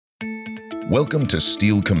Welcome to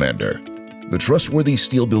Steel Commander, the trustworthy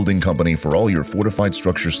steel building company for all your fortified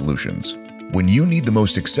structure solutions. When you need the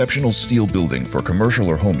most exceptional steel building for commercial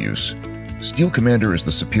or home use, Steel Commander is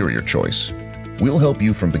the superior choice. We'll help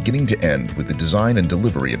you from beginning to end with the design and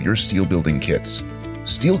delivery of your steel building kits.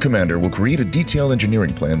 Steel Commander will create a detailed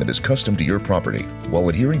engineering plan that is custom to your property while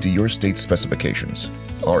adhering to your state's specifications.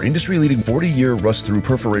 Our industry-leading 40-year rust-through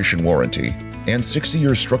perforation warranty and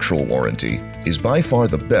 60-year structural warranty is by far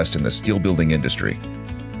the best in the steel building industry.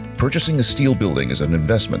 Purchasing a steel building is an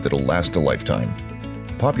investment that'll last a lifetime.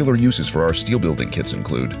 Popular uses for our steel building kits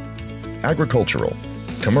include agricultural,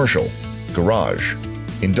 commercial, garage,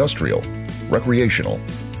 industrial, recreational,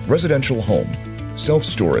 residential home,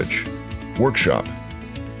 self-storage, workshop,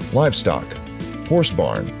 livestock, horse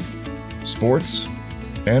barn, sports,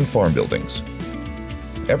 and farm buildings.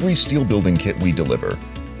 Every steel building kit we deliver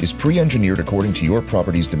is pre-engineered according to your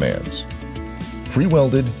property's demands.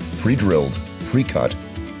 Pre-welded, pre-drilled, pre-cut,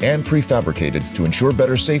 and prefabricated to ensure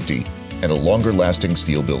better safety and a longer-lasting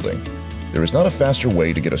steel building. There is not a faster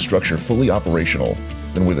way to get a structure fully operational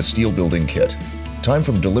than with a steel building kit. Time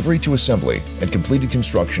from delivery to assembly and completed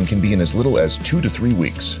construction can be in as little as 2 to 3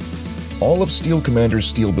 weeks. All of Steel Commander's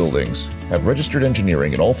steel buildings have registered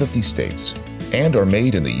engineering in all 50 states and are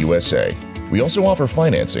made in the USA. We also offer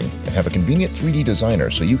financing and have a convenient 3D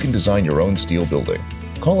designer so you can design your own steel building.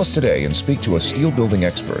 Call us today and speak to a steel building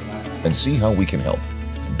expert and see how we can help.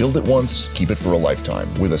 Build it once, keep it for a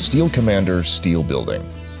lifetime with a Steel Commander steel building.